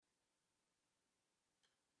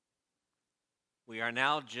We are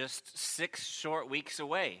now just 6 short weeks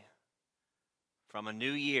away from a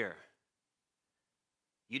new year.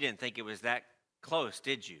 You didn't think it was that close,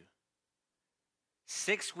 did you?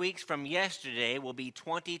 6 weeks from yesterday will be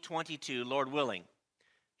 2022, Lord willing.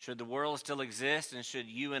 Should the world still exist and should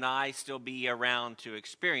you and I still be around to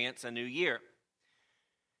experience a new year.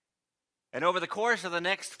 And over the course of the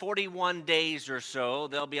next 41 days or so,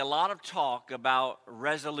 there'll be a lot of talk about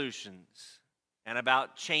resolutions and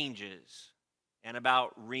about changes and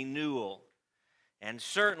about renewal. And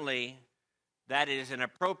certainly that is an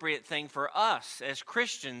appropriate thing for us as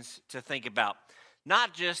Christians to think about.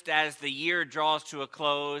 Not just as the year draws to a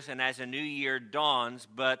close and as a new year dawns,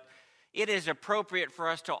 but it is appropriate for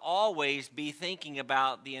us to always be thinking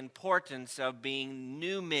about the importance of being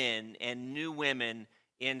new men and new women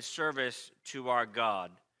in service to our God.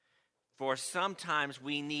 For sometimes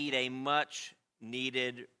we need a much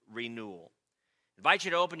needed renewal. I invite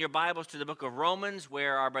you to open your Bibles to the book of Romans,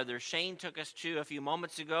 where our brother Shane took us to a few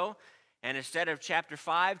moments ago. And instead of chapter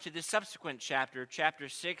 5, to the subsequent chapter, chapter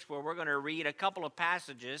 6, where we're going to read a couple of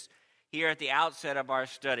passages here at the outset of our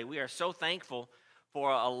study. We are so thankful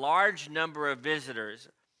for a large number of visitors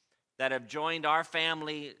that have joined our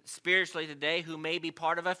family spiritually today, who may be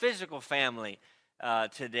part of a physical family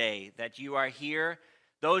today, that you are here.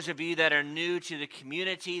 Those of you that are new to the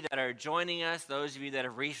community that are joining us, those of you that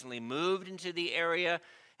have recently moved into the area,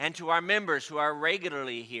 and to our members who are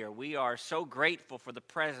regularly here, we are so grateful for the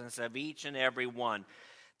presence of each and every one.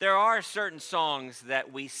 There are certain songs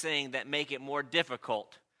that we sing that make it more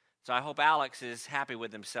difficult. So I hope Alex is happy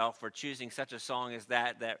with himself for choosing such a song as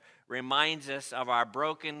that reminds us of our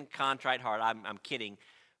broken, contrite heart. I'm kidding.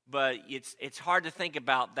 But it's hard to think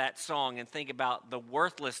about that song and think about the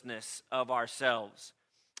worthlessness of ourselves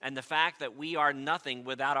and the fact that we are nothing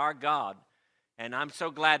without our God. And I'm so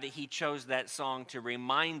glad that he chose that song to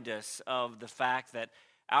remind us of the fact that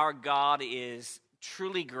our God is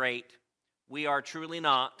truly great. We are truly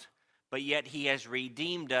not, but yet he has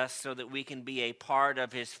redeemed us so that we can be a part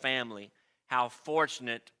of his family. How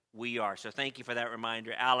fortunate we are. So thank you for that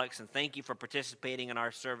reminder, Alex, and thank you for participating in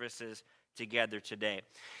our services together today.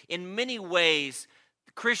 In many ways,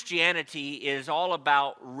 Christianity is all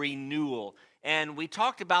about renewal. And we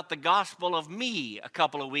talked about the gospel of me a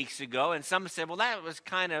couple of weeks ago, and some said, well, that was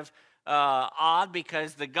kind of odd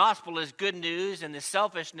because the gospel is good news and the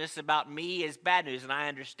selfishness about me is bad news, and I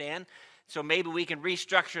understand. So maybe we can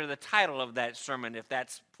restructure the title of that sermon if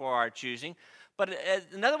that's for our choosing. But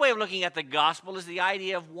another way of looking at the gospel is the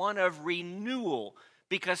idea of one of renewal,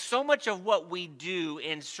 because so much of what we do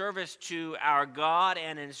in service to our God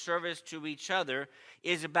and in service to each other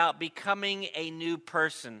is about becoming a new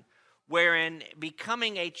person, wherein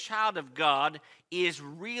becoming a child of God is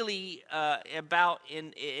really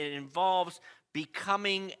it involves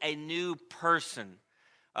becoming a new person.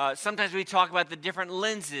 Sometimes we talk about the different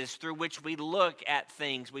lenses through which we look at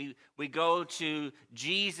things. We go to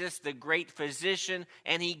Jesus, the great physician,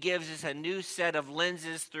 and he gives us a new set of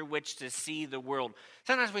lenses through which to see the world.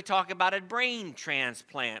 Sometimes we talk about a brain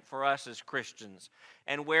transplant for us as Christians,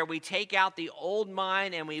 and where we take out the old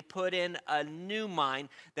mind and we put in a new mind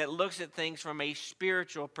that looks at things from a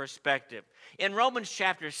spiritual perspective. In Romans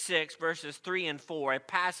chapter 6, verses 3 and 4, a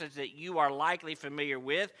passage that you are likely familiar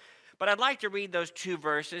with, but I'd like to read those 2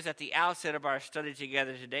 verses at the outset of our study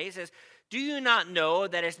together today. It says, "Do you not know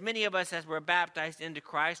that as many of us as were baptized into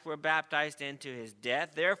Christ were baptized into his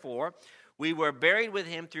death? Therefore, we were buried with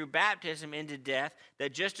him through baptism into death,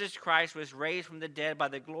 that just as Christ was raised from the dead by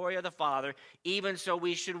the glory of the Father, even so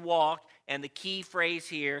we should walk," and the key phrase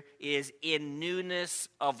here is "in newness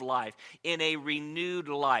of life," in a renewed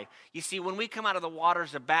life. You see, when we come out of the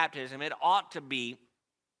waters of baptism, it ought to be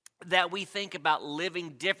that we think about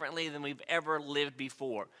living differently than we've ever lived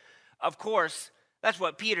before. Of course, that's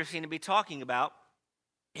what Peter seemed to be talking about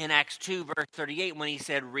in Acts 2, verse 38, when he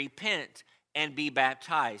said, "Repent and be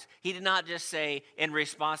baptized." He did not just say in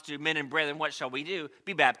response to "Men and brethren, what shall we do?"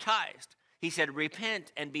 Be baptized. He said,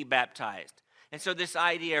 "Repent and be baptized." And so this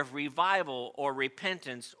idea of revival or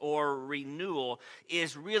repentance or renewal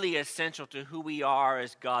is really essential to who we are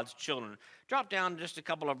as God's children. Drop down just a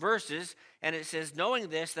couple of verses, and it says, "Knowing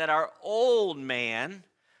this, that our old man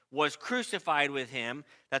was crucified with him,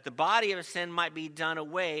 that the body of sin might be done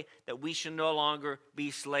away, that we should no longer be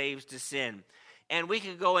slaves to sin." And we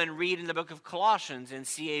could go and read in the book of Colossians and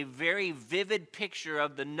see a very vivid picture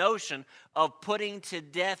of the notion of putting to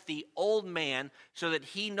death the old man so that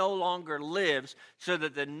he no longer lives, so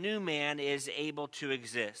that the new man is able to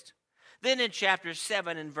exist. Then in chapter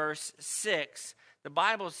 7 and verse 6, The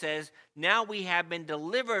Bible says, now we have been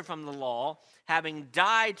delivered from the law, having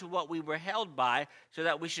died to what we were held by, so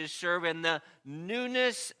that we should serve in the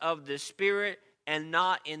newness of the Spirit and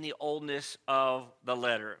not in the oldness of the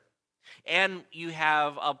letter. And you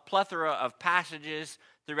have a plethora of passages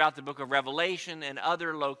throughout the book of Revelation and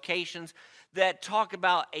other locations that talk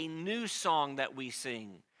about a new song that we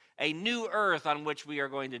sing, a new earth on which we are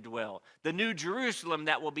going to dwell, the new Jerusalem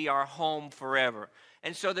that will be our home forever.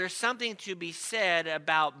 And so there's something to be said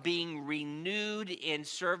about being renewed in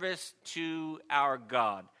service to our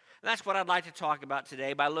God. And that's what I'd like to talk about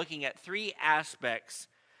today by looking at three aspects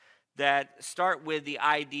that start with the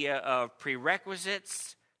idea of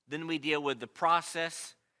prerequisites, then we deal with the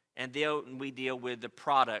process, and then we deal with the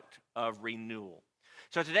product of renewal.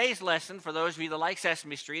 So today's lesson, for those of you that like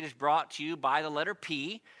Sesame Street, is brought to you by the letter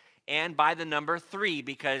P and by the number 3,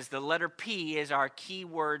 because the letter P is our key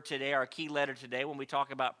word today, our key letter today when we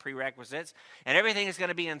talk about prerequisites. And everything is going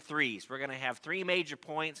to be in threes. We're going to have 3 major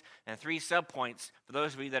points and 3 subpoints for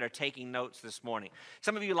those of you that are taking notes this morning.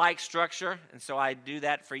 Some of you like structure, and so I do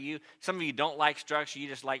that for you. Some of you don't like structure. You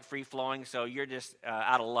just like free-flowing, so you're just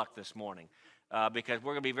out of luck this morning. Because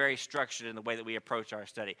we're going to be very structured in the way that we approach our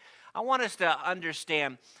study. I want us to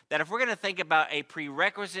understand that if we're going to think about a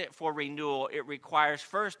prerequisite for renewal, it requires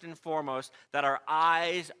first and foremost that our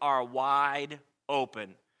eyes are wide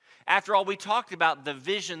open. After all, we talked about the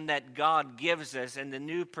vision that God gives us and the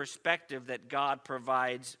new perspective that God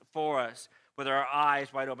provides for us with our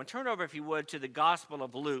eyes wide open. Turn over, if you would, to the Gospel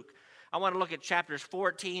of Luke. I want to look at chapters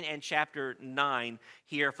 14 and chapter 9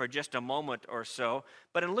 here for just a moment or so.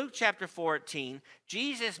 But in Luke chapter 14,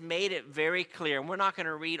 Jesus made it very clear, and we're not going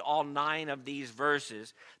to read all 9 of these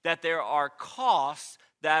verses, that there are costs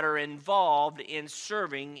that are involved in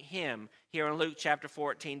serving him here in Luke chapter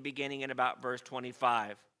 14, beginning in about verse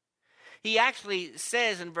 25. He actually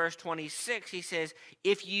says in verse 26, he says,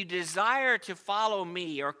 if you desire to follow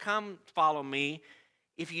me or come follow me,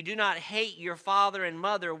 if you do not hate your father and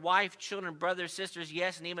mother, wife, children, brothers, sisters,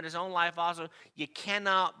 yes, and even his own life also, you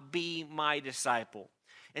cannot be my disciple.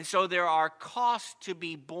 And so there are costs to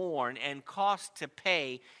be borne and costs to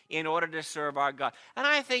pay in order to serve our God. And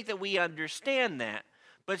I think that we understand that.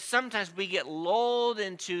 But sometimes we get lulled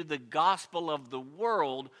into the gospel of the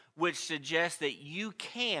world, which suggests that you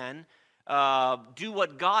can do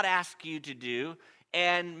what God asks you to do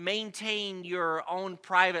and maintain your own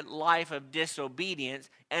private life of disobedience,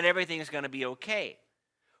 and everything is going to be okay.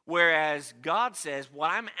 Whereas God says, what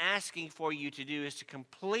I'm asking for you to do is to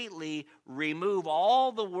completely remove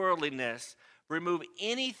all the worldliness, remove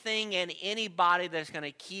anything and anybody that's going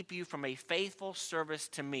to keep you from a faithful service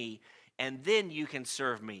to me, and then you can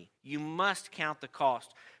serve me. You must count the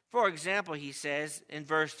cost. For example, he says in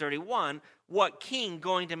verse 31, what king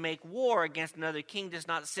going to make war against another king does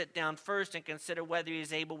not sit down first and consider whether he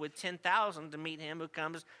is able with 10,000 to meet him who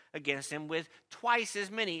comes against him with twice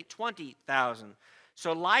as many, 20,000?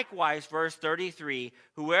 So likewise, verse 33,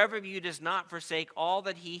 whoever of you does not forsake all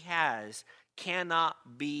that he has cannot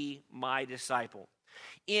be my disciple.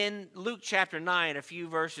 In Luke chapter 9, a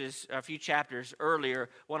few chapters earlier,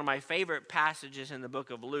 one of my favorite passages in the book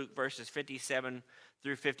of Luke, verses 57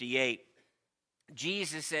 through 58,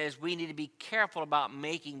 Jesus says we need to be careful about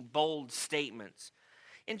making bold statements.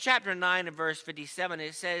 In chapter 9 and verse 57,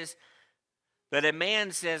 it says that a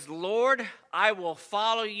man says, Lord, I will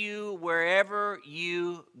follow you wherever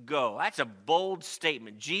you go. That's a bold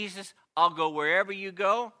statement. Jesus, I'll go wherever you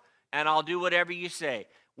go, and I'll do whatever you say.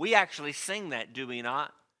 We actually sing that, do we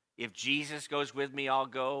not? If Jesus goes with me, I'll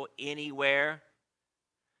go anywhere.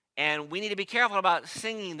 And we need to be careful about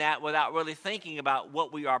singing that without really thinking about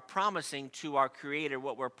what we are promising to our Creator,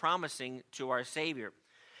 what we're promising to our Savior.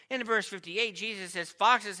 In verse 58, Jesus says,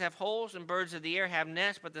 foxes have holes and birds of the air have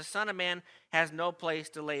nests, but the Son of Man has no place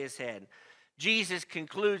to lay his head. Jesus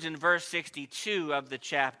concludes in verse 62 of the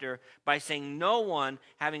chapter by saying, no one,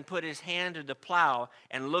 having put his hand to the plow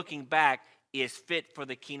and looking back, is fit for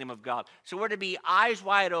the kingdom of God. So we're to be eyes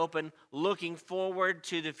wide open, looking forward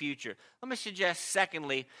to the future. Let me suggest,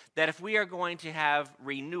 secondly, that if we are going to have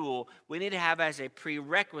renewal, we need to have as a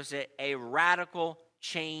prerequisite a radical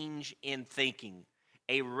change in thinking.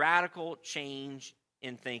 A radical change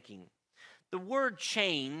in thinking. The word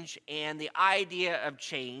change and the idea of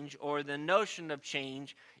change or the notion of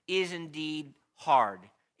change is indeed hard.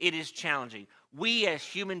 It is challenging. We as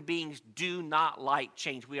human beings do not like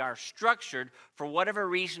change. We are structured, for whatever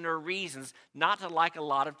reason or reasons, not to like a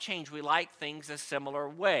lot of change. We like things a similar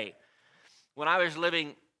way. When I was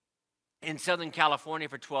living in Southern California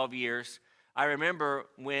for 12 years, I remember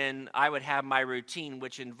when I would have my routine,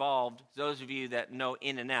 which involved, those of you that know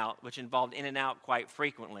In-N-Out, which involved In-N-Out quite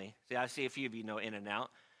frequently. See, I see a few of you know In-N-Out.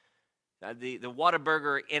 The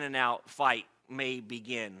Whataburger In-N-Out fight may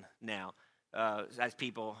begin now, as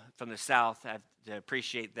people from the South have to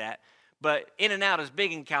appreciate that. But In-N-Out is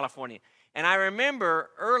big in California. And I remember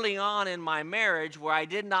early on in my marriage where I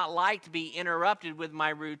did not like to be interrupted with my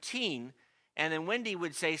routine. And then Wendy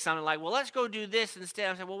would say something like, well, let's go do this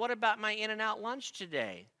instead. I said, well, what about my In-N-Out lunch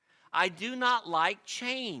today? I do not like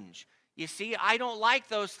change. You see, I don't like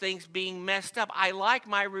those things being messed up. I like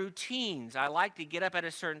my routines. I like to get up at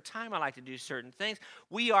a certain time. I like to do certain things.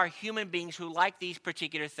 We are human beings who like these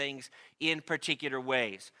particular things in particular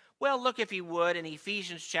ways. Well, look, if you would, in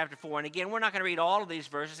Ephesians chapter 4. And again, we're not going to read all of these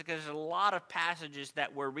verses because there's a lot of passages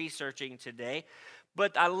that we're researching today.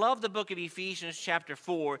 But I love the book of Ephesians chapter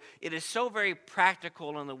 4. It is so very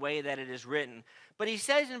practical in the way that it is written. But he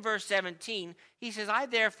says in verse 17, he says, I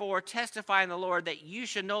therefore testify in the Lord that you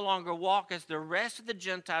should no longer walk as the rest of the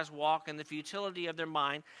Gentiles walk in the futility of their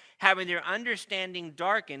mind, having their understanding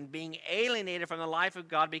darkened, being alienated from the life of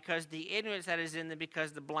God because the ignorance that is in them,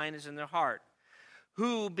 because the blindness in their heart,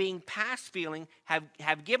 who, being past feeling,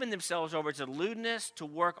 have given themselves over to lewdness, to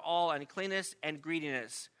work all uncleanness and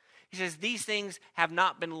greediness. He says, these things have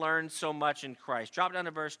not been learned so much in Christ. Drop down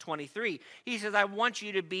to verse 23. He says, I want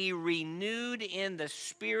you to be renewed in the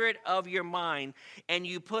spirit of your mind, and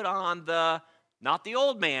you put on not the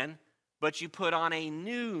old man, but you put on a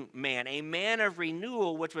new man, a man of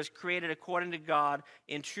renewal, which was created according to God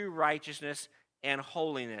in true righteousness and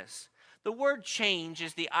holiness. The word change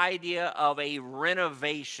is the idea of a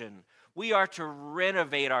renovation. We are to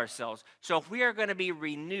renovate ourselves. So if we are going to be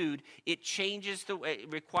renewed, it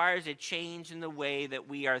requires a change in the way that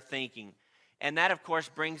we are thinking. And that, of course,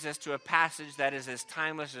 brings us to a passage that is as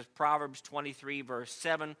timeless as Proverbs 23, verse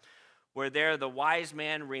 7, where there the wise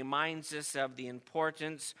man reminds us of the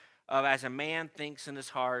importance of as a man thinks in his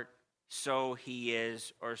heart, so he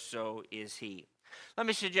is, or so is he. Let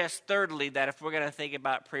me suggest, thirdly, that if we're going to think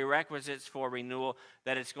about prerequisites for renewal,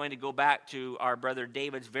 that it's going to go back to our brother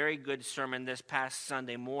David's very good sermon this past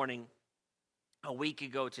Sunday morning, a week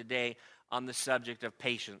ago today, on the subject of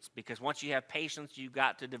patience. Because once you have patience, you've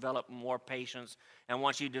got to develop more patience. And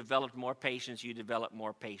once you develop more patience, you develop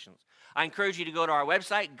more patience. I encourage you to go to our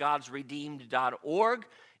website, godsredeemed.org,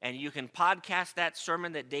 and you can podcast that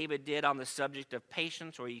sermon that David did on the subject of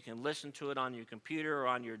patience, or you can listen to it on your computer or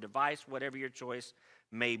on your device, whatever your choice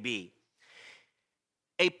may be.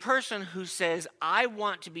 A person who says, I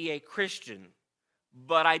want to be a Christian,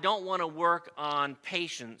 but I don't want to work on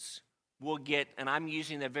patience, will get, and I'm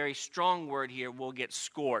using a very strong word here, will get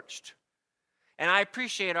scorched. And I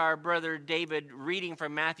appreciate our brother David reading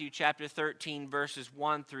from Matthew chapter 13, verses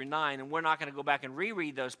 1 through 9. And we're not going to go back and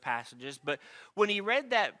reread those passages. But when he read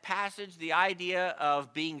that passage, the idea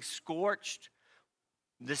of being scorched,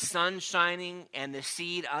 the sun shining, and the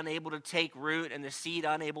seed unable to take root, and the seed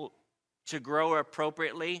unable to grow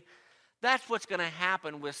appropriately, that's what's going to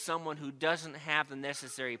happen with someone who doesn't have the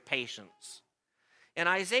necessary patience. In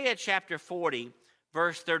Isaiah chapter 40,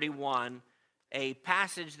 verse 31, a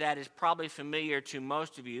passage that is probably familiar to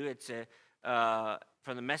most of you. It's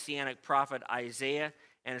from the Messianic prophet Isaiah,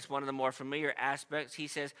 and it's one of the more familiar aspects. He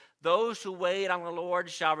says, those who wait on the Lord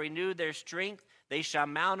shall renew their strength. They shall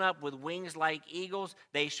mount up with wings like eagles.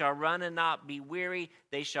 They shall run and not be weary.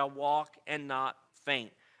 They shall walk and not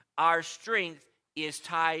faint. Our strength is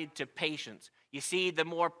tied to patience. You see, the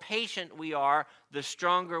more patient we are, the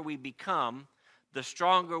stronger we become. The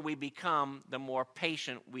stronger we become, the more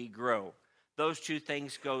patient we grow. Those two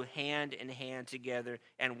things go hand in hand together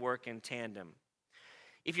and work in tandem.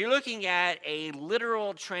 If you're looking at a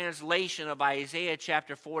literal translation of Isaiah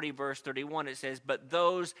chapter 40, verse 31, it says, but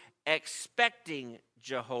those expecting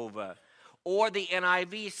Jehovah. Or the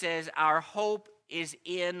NIV says, our hope is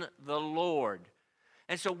in the Lord.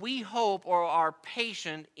 And so we hope or are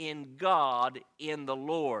patient in God, in the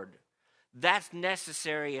Lord. That's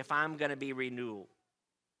necessary if I'm going to be renewed.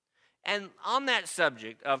 And on that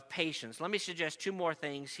subject of patience, let me suggest two more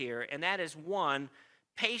things here. And that is, one,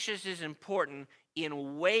 patience is important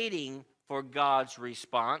in waiting for God's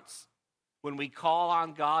response. When we call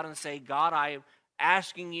on God and say, God, I'm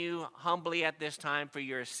asking you humbly at this time for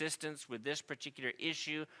your assistance with this particular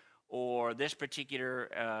issue or this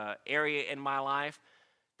particular area in my life,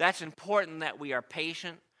 that's important that we are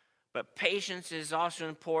patient. But patience is also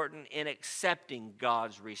important in accepting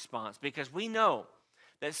God's response, because we know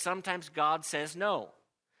that sometimes God says no.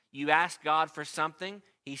 You ask God for something,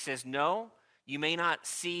 he says no. You may not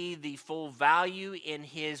see the full value in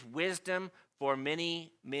his wisdom for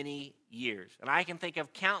many, many years. And I can think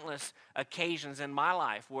of countless occasions in my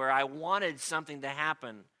life where I wanted something to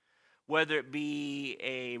happen, whether it be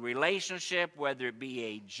a relationship, whether it be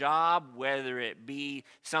a job, whether it be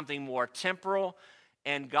something more temporal,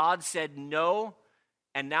 and God said no.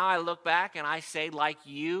 And now I look back and I say, like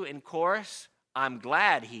you in chorus, I'm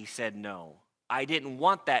glad he said no. I didn't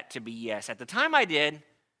want that to be yes. At the time I did,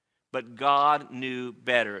 but God knew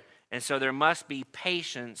better. And so there must be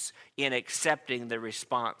patience in accepting the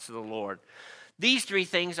response of the Lord. These three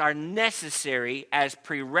things are necessary as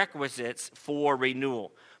prerequisites for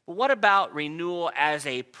renewal. But what about renewal as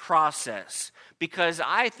a process? Because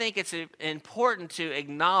I think it's important to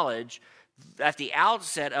acknowledge at the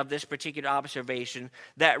outset of this particular observation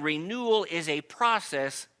that renewal is a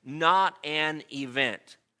process, not an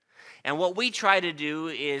event. And what we try to do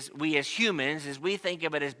is, we as humans, is we think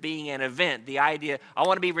of it as being an event. The idea, I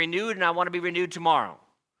want to be renewed and I want to be renewed tomorrow.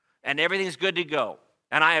 And everything's good to go.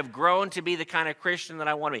 And I have grown to be the kind of Christian that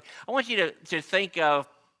I want to be. I want you to think of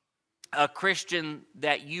a Christian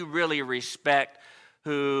that you really respect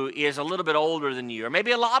who is a little bit older than you, or maybe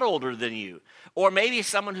a lot older than you, or maybe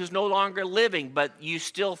someone who's no longer living, but you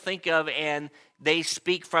still think of and they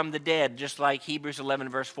speak from the dead, just like Hebrews 11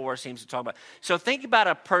 verse 4 seems to talk about. So think about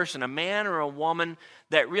a person, a man or a woman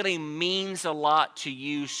that really means a lot to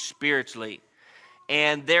you spiritually.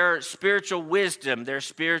 And their spiritual wisdom, their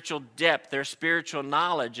spiritual depth, their spiritual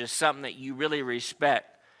knowledge is something that you really respect.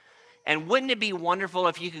 And wouldn't it be wonderful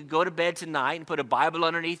if you could go to bed tonight and put a Bible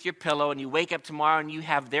underneath your pillow and you wake up tomorrow and you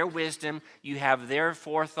have their wisdom, you have their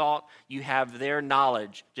forethought, you have their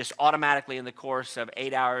knowledge just automatically in the course of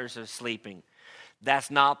 8 hours of sleeping. That's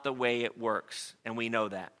not the way it works, and we know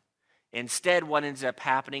that. Instead, what ends up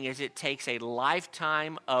happening is it takes a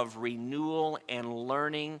lifetime of renewal and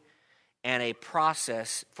learning and a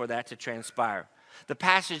process for that to transpire. The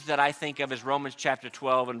passage that I think of is Romans chapter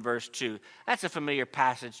 12 and verse 2. That's a familiar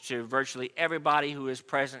passage to virtually everybody who is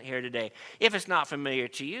present here today. If it's not familiar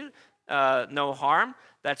to you, no harm.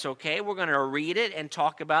 That's okay. We're going to read it and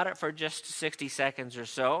talk about it for just 60 seconds or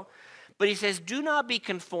so. But he says, do not be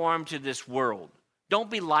conformed to this world.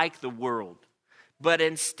 Don't be like the world, but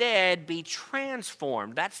instead be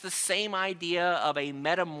transformed. That's the same idea of a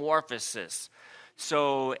metamorphosis.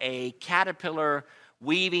 So a caterpillar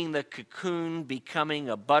weaving the cocoon, becoming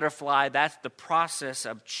a butterfly, that's the process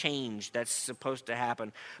of change that's supposed to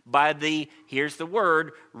happen by the, here's the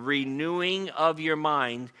word, renewing of your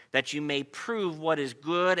mind, that you may prove what is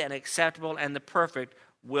good and acceptable and the perfect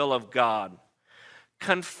will of God.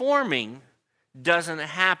 Conforming doesn't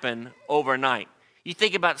happen overnight. You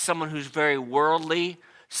think about someone who's very worldly,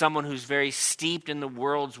 someone who's very steeped in the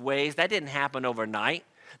world's ways. That didn't happen overnight.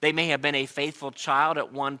 They may have been a faithful child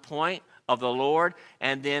at one point of the Lord,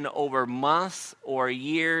 and then over months or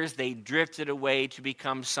years, they drifted away to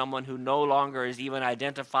become someone who no longer is even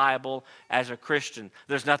identifiable as a Christian.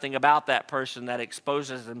 There's nothing about that person that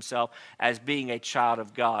exposes himself as being a child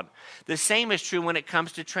of God. The same is true when it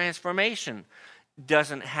comes to transformation.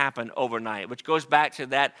 Doesn't happen overnight, which goes back to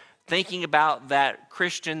that thinking about that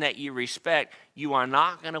Christian that you respect. You are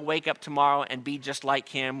not going to wake up tomorrow and be just like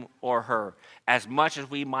him or her, as much as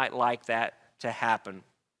we might like that to happen.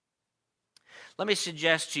 Let me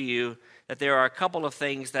suggest to you that there are a couple of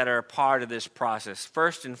things that are a part of this process.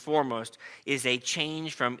 First and foremost is a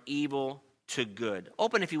change from evil to good.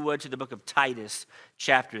 Open, if you would, to the book of Titus,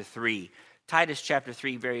 chapter 3. Titus, chapter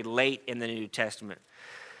 3, very late in the New Testament.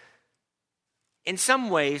 In some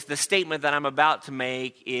ways, the statement that I'm about to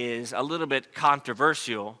make is a little bit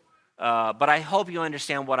controversial, but I hope you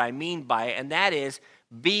understand what I mean by it, and that is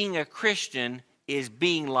being a Christian is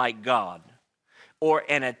being like God, or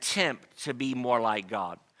an attempt to be more like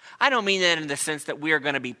God. I don't mean that in the sense that we are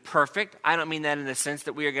going to be perfect. I don't mean that in the sense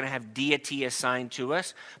that we are going to have deity assigned to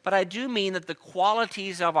us. But I do mean that the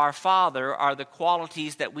qualities of our Father are the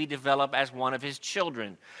qualities that we develop as one of His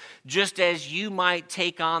children. Just as you might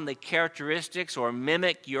take on the characteristics or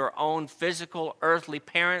mimic your own physical earthly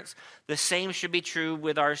parents, the same should be true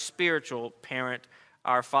with our spiritual parent,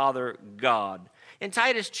 our Father God. In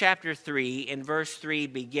Titus chapter 3, in verse 3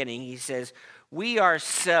 beginning, he says, we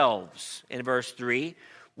ourselves, in verse 3,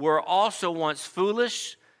 were also once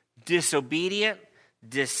foolish, disobedient,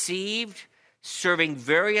 deceived, serving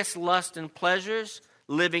various lusts and pleasures,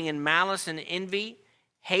 living in malice and envy,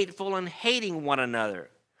 hateful and hating one another.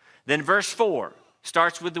 Then verse 4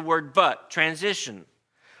 starts with the word but, transition.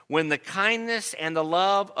 When the kindness and the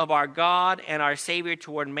love of our God and our Savior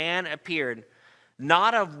toward man appeared,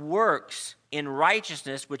 not of works in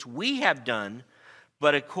righteousness which we have done,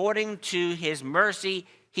 but according to His mercy,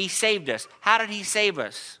 He saved us. How did He save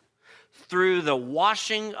us? through the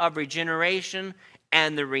washing of regeneration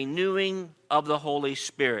and the renewing of the Holy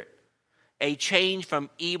Spirit. A change from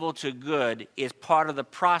evil to good is part of the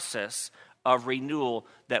process of renewal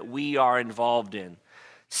that we are involved in.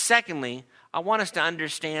 Secondly, I want us to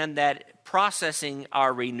understand that processing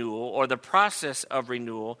our renewal, or the process of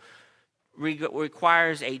renewal,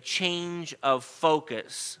 requires a change of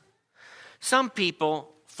focus. Some people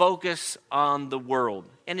focus on the world.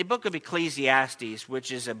 In the book of Ecclesiastes,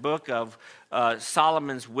 which is a book of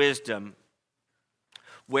Solomon's wisdom,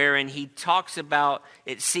 wherein he talks about,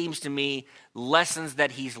 it seems to me, lessons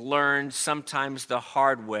that he's learned, sometimes the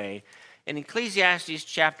hard way. In Ecclesiastes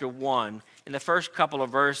chapter 1, in the first couple of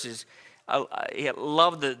verses, I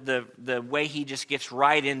love the way he just gets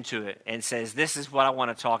right into it and says, this is what I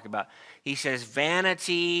want to talk about. He says,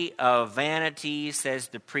 vanity of vanities, says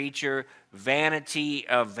the preacher, vanity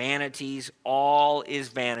of vanities, all is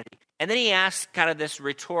vanity. And then he asks kind of this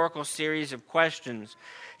rhetorical series of questions.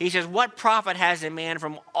 He says, what profit has a man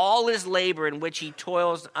from all his labor in which he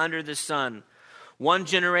toils under the sun? One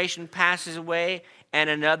generation passes away and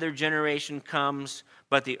another generation comes,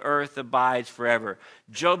 but the earth abides forever.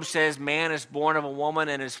 Job says man is born of a woman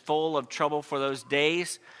and is full of trouble for those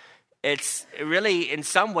days. It's really, in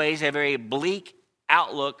some ways, a very bleak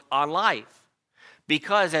outlook on life.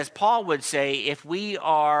 Because, as Paul would say, if we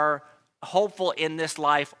are hopeful in this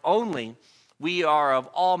life only, we are of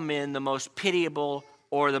all men the most pitiable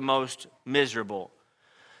or the most miserable.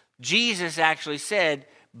 Jesus actually said,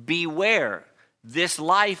 beware. This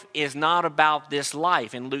life is not about this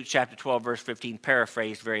life, in Luke chapter 12, verse 15,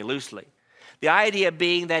 paraphrased very loosely. The idea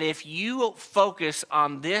being that if you focus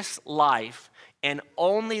on this life and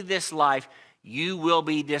only this life, you will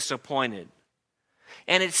be disappointed.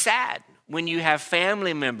 And it's sad when you have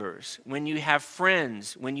family members, when you have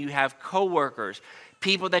friends, when you have coworkers,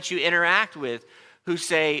 people that you interact with who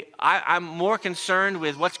say, I'm more concerned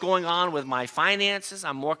with what's going on with my finances,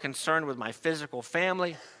 I'm more concerned with my physical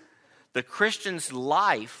family. The Christian's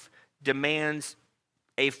life demands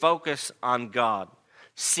a focus on God.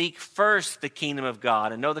 Seek first the kingdom of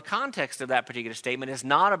God. And know the context of that particular statement is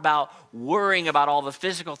not about worrying about all the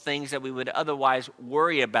physical things that we would otherwise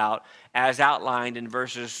worry about, as outlined in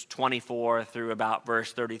verses 24 through about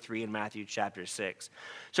verse 33 in Matthew chapter 6.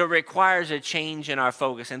 So it requires a change in our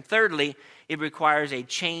focus. And thirdly, it requires a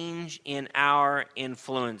change in our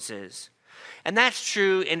influences. And that's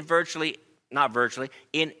true in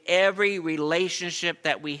in every relationship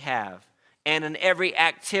that we have and in every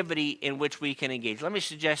activity in which we can engage. Let me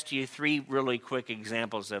suggest to you three really quick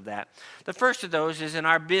examples of that. The first of those is in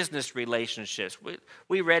our business relationships.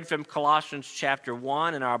 We read from Colossians chapter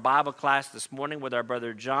 1 in our Bible class this morning with our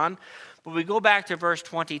brother John. But we go back to verse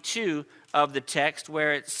 22 of the text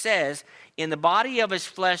where it says, in the body of his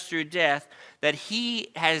flesh through death, that he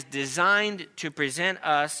has designed to present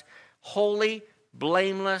us holy,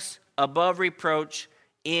 blameless, above reproach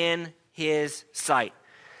in his sight.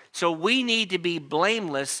 So we need to be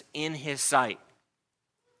blameless in his sight.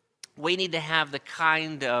 We need to have the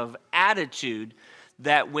kind of attitude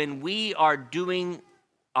that when we are doing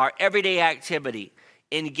our everyday activity,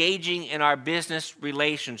 engaging in our business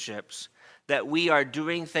relationships, that we are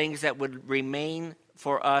doing things that would remain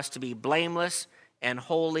for us to be blameless and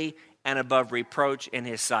holy and above reproach in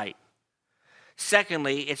his sight.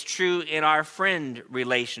 Secondly, it's true in our friend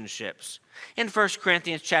relationships. In 1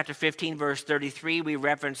 Corinthians chapter 15, verse 33, we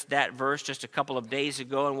referenced that verse just a couple of days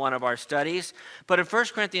ago in one of our studies. But in 1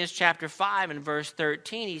 Corinthians chapter 5 and verse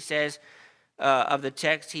 13, he says, of the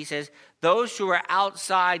text, he says, those who are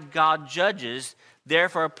outside God judges,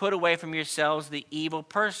 therefore put away from yourselves the evil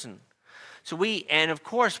person. And of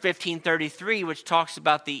course, 1533, which talks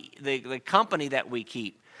about the company that we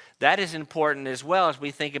keep. That is important as well as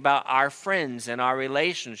we think about our friends and our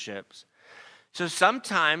relationships. So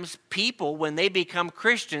sometimes people, when they become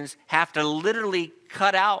Christians, have to literally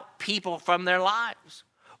cut out people from their lives,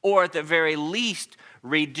 or at the very least,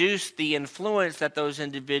 reduce the influence that those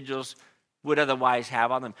individuals would otherwise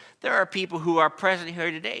have on them. There are people who are present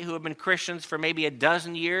here today who have been Christians for maybe a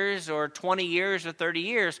dozen years or 20 years or 30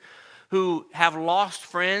 years, who have lost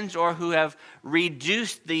friends or who have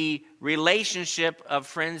reduced the relationship of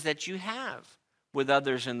friends that you have with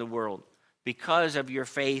others in the world because of your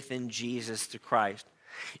faith in Jesus the Christ.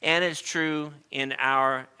 And it's true in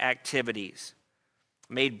our activities.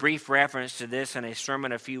 I made brief reference to this in a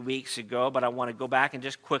sermon a few weeks ago, but I want to go back and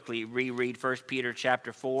just quickly reread 1 Peter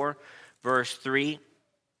chapter 4, verse 3,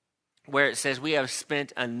 where it says, we have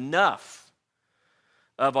spent enough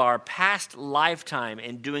of our past lifetime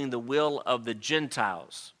in doing the will of the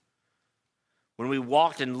Gentiles. when we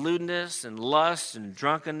walked in lewdness and lust and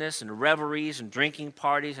drunkenness and revelries and drinking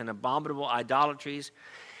parties and abominable idolatries.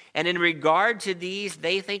 And in regard to these,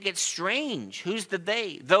 they think it's strange. Who's the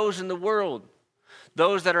they? Those in the world,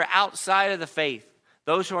 those that are outside of the faith,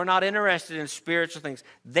 those who are not interested in spiritual things.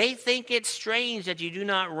 They think it's strange that you do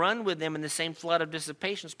not run with them in the same flood of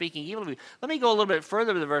dissipation, speaking evil of you. Let me go a little bit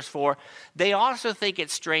further with verse 4. They also think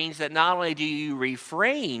it's strange that not only do you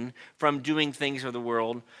refrain from doing things of the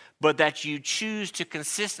world, but that you choose to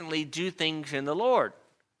consistently do things in the Lord.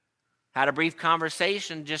 Had a brief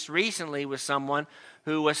conversation just recently with someone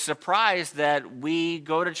who was surprised that we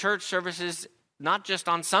go to church services not just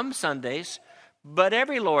on some Sundays, but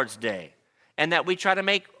every Lord's Day. And that we try to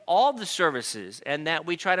make all the services, and that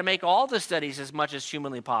we try to make all the studies as much as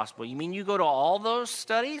humanly possible. You mean you go to all those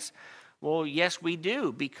studies? Well, yes, we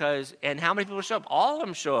do. And how many people show up? All of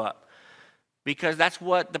them show up. Because that's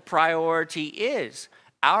what the priority is.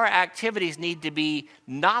 Our activities need to be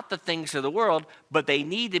not the things of the world, but they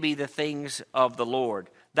need to be the things of the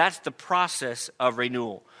Lord. That's the process of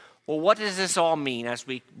renewal. Well, what does this all mean as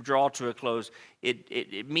we draw to a close?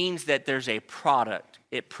 It means that there's a product.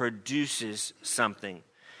 It produces something.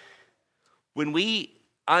 When we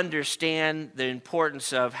understand the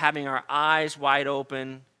importance of having our eyes wide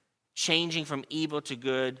open, changing from evil to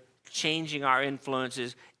good, changing our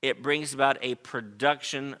influences, it brings about a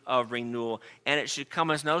production of renewal. And it should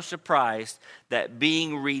come as no surprise that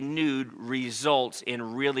being renewed results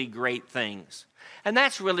in really great things. And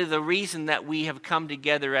that's really the reason that we have come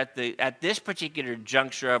together at this particular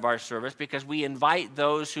juncture of our service, because we invite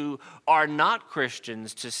those who are not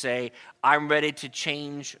Christians to say, I'm ready to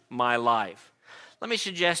change my life. Let me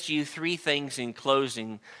suggest to you three things in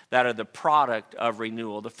closing that are the product of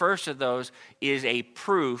renewal. The first of those is a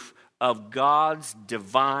proof of God's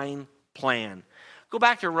divine plan. Go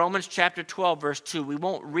back to Romans chapter 12, verse 2. We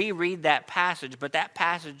won't reread that passage, but that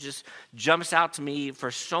passage just jumps out to me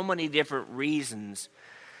for so many different reasons.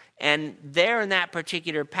 And there in that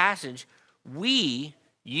particular passage, we,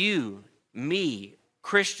 you, me,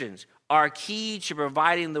 Christians, are key to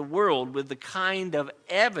providing the world with the kind of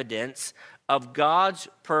evidence of God's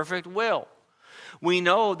perfect will. We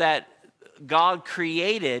know that God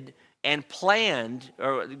created and planned,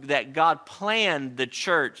 or that God planned the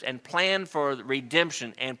church and planned for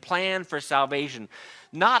redemption and planned for salvation,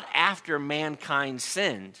 not after mankind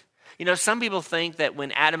sinned. You know, some people think that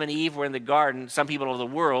when Adam and Eve were in the garden, some people of the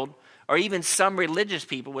world, or even some religious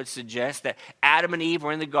people would suggest that Adam and Eve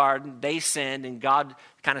were in the garden, they sinned, and God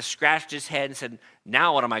kind of scratched his head and said,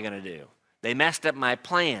 now what am I going to do? They messed up my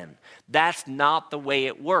plan. That's not the way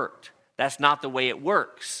it worked. That's not the way it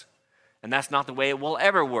works. And that's not the way it will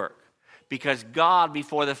ever work. Because God,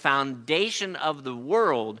 before the foundation of the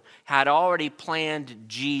world, had already planned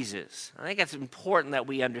Jesus. I think it's important that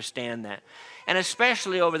we understand that. And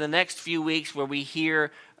especially over the next few weeks where we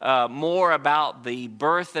hear more about the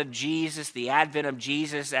birth of Jesus, the advent of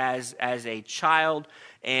Jesus as a child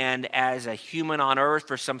and as a human on earth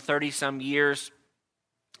for some 30-some years,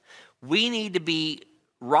 we need to be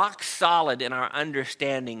rock solid in our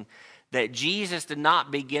understanding that Jesus did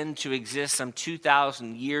not begin to exist some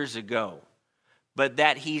 2,000 years ago, but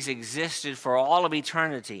that he's existed for all of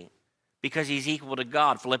eternity because he's equal to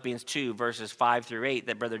God, Philippians 2, verses 5 through 8,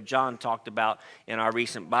 that Brother John talked about in our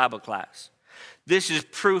recent Bible class. This is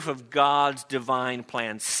proof of God's divine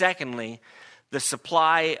plan. Secondly, the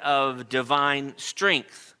supply of divine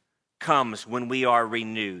strength comes when we are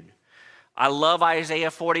renewed. I love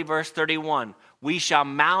Isaiah 40, verse 31. We shall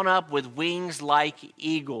mount up with wings like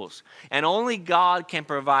eagles. And only God can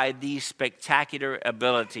provide these spectacular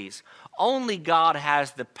abilities. Only God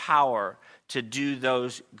has the power to do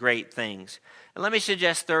those great things. And let me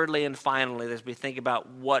suggest thirdly and finally, as we think about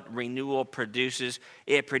what renewal produces,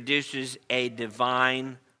 it produces a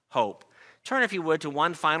divine hope. Turn, if you would, to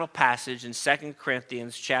one final passage in 2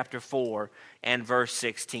 Corinthians chapter 4 and verse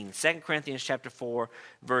 16. 2 Corinthians chapter 4,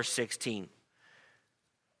 verse 16.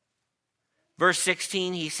 Verse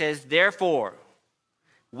 16, he says, therefore,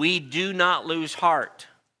 we do not lose heart,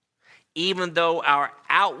 even though our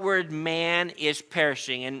outward man is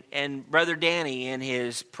perishing. And Brother Danny, in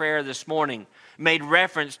his prayer this morning, made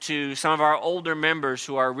reference to some of our older members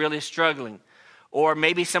who are really struggling, or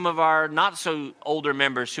maybe some of our not so older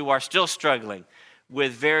members who are still struggling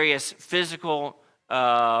with various physical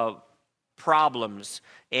problems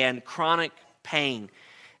and chronic pain.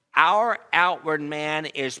 Our outward man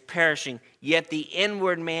is perishing, yet the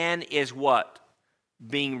inward man is what?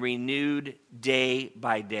 Being renewed day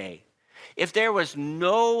by day. If there was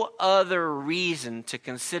no other reason to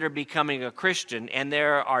consider becoming a Christian, and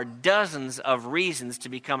there are dozens of reasons to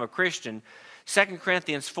become a Christian, 2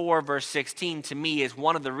 Corinthians 4, verse 16, to me is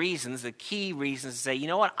one of the reasons, the key reasons to say, you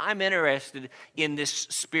know what, I'm interested in this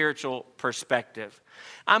spiritual perspective.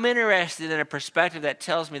 I'm interested in a perspective that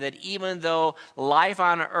tells me that even though life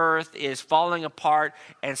on earth is falling apart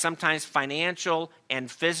and sometimes financial and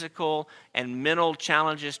physical and mental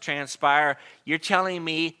challenges transpire, you're telling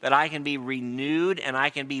me that I can be renewed and I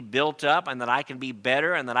can be built up and that I can be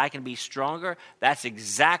better and that I can be stronger. That's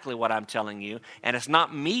exactly what I'm telling you. And it's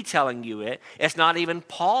not me telling you it. It's not even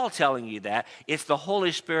Paul telling you that. It's the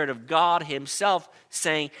Holy Spirit of God himself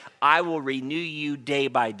saying, I will renew you day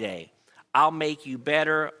by day. I'll make you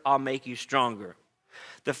better. I'll make you stronger.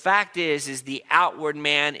 The fact is the outward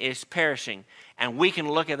man is perishing, and we can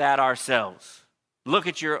look at that ourselves. Look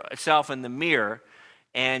at yourself in the mirror,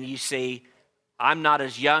 and you say, I'm not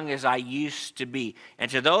as young as I used to be. And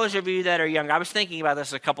to those of you that are young, I was thinking about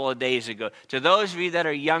this a couple of days ago. To those of you that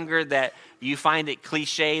are younger, that you find it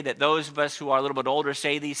cliche, that those of us who are a little bit older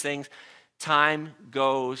say these things, time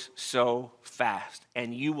goes so fast.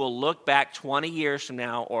 And you will look back 20 years from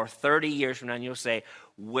now or 30 years from now and you'll say,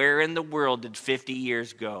 where in the world did 50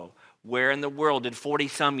 years go? Where in the world did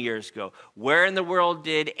 40-some years go? Where in the world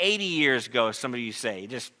did 80 years go, some of you say? It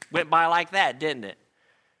just went by like that, didn't it?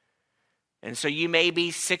 And so you may be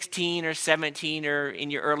 16 or 17 or in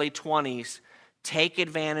your early 20s. Take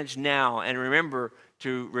advantage now and remember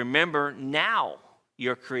now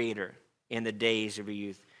your Creator in the days of your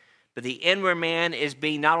youth. But the inward man is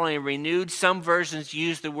being not only renewed, some versions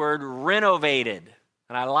use the word renovated.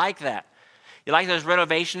 And I like that. You like those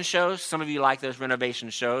renovation shows? Some of you like those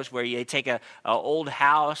renovation shows where they take a old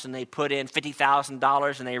house and they put in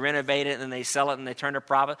 $50,000 and they renovate it and then they sell it and they turn a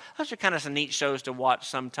profit. Those are kind of some neat shows to watch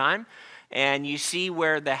sometime. And you see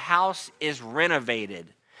where the house is renovated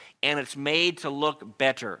and it's made to look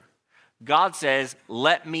better. God says,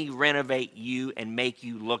 let me renovate you and make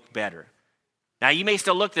you look better. Now, you may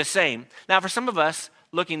still look the same. Now, for some of us,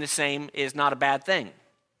 looking the same is not a bad thing.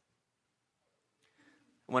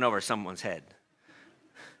 Went over someone's head.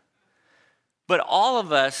 But all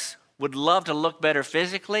of us would love to look better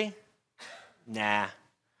physically. Nah.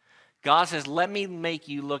 God says, let me make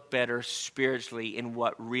you look better spiritually in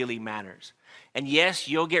what really matters. And yes,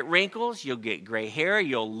 you'll get wrinkles, you'll get gray hair,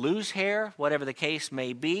 you'll lose hair, whatever the case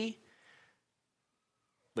may be.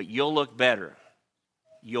 But you'll look better.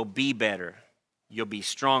 You'll be better. You'll be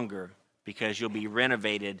stronger because you'll be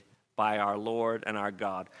renovated by our Lord and our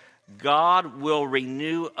God. God will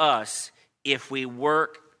renew us if we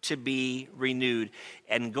work to be renewed.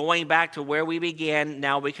 And going back to where we began,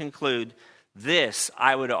 now we conclude, this,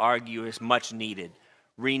 I would argue, is much needed.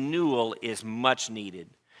 Renewal is much needed.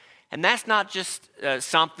 And that's not just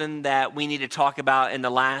something that we need to talk about in the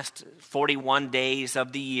last 41 days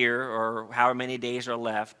of the year or however many days are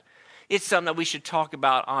left. It's something that we should talk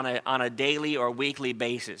about on a daily or weekly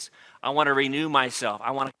basis. I want to renew myself.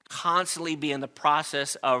 I want to constantly be in the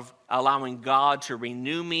process of allowing God to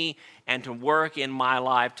renew me and to work in my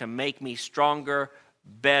life to make me stronger,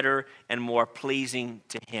 better, and more pleasing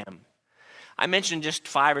to Him. I mentioned just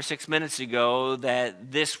 5 or 6 minutes ago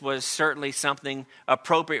that this was certainly something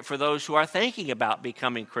appropriate for those who are thinking about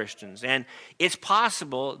becoming Christians. And it's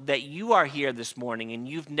possible that you are here this morning and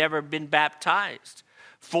you've never been baptized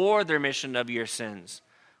for the remission of your sins.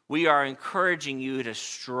 We are encouraging you to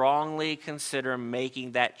strongly consider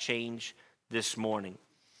making that change this morning.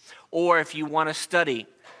 Or if you want to study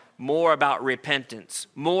more about repentance,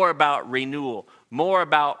 more about renewal, more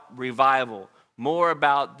about revival, more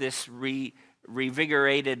about this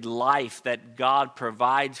revigorated life that God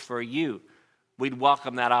provides for you, we'd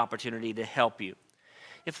welcome that opportunity to help you.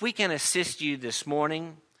 If we can assist you this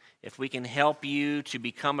morning, if we can help you to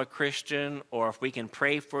become a Christian, or if we can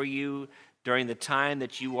pray for you during the time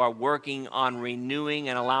that you are working on renewing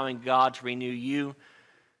and allowing God to renew you,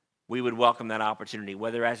 we would welcome that opportunity,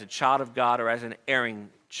 whether as a child of God or as an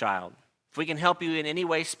erring child. If we can help you in any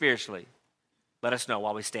way spiritually, let us know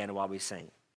while we stand and while we sing.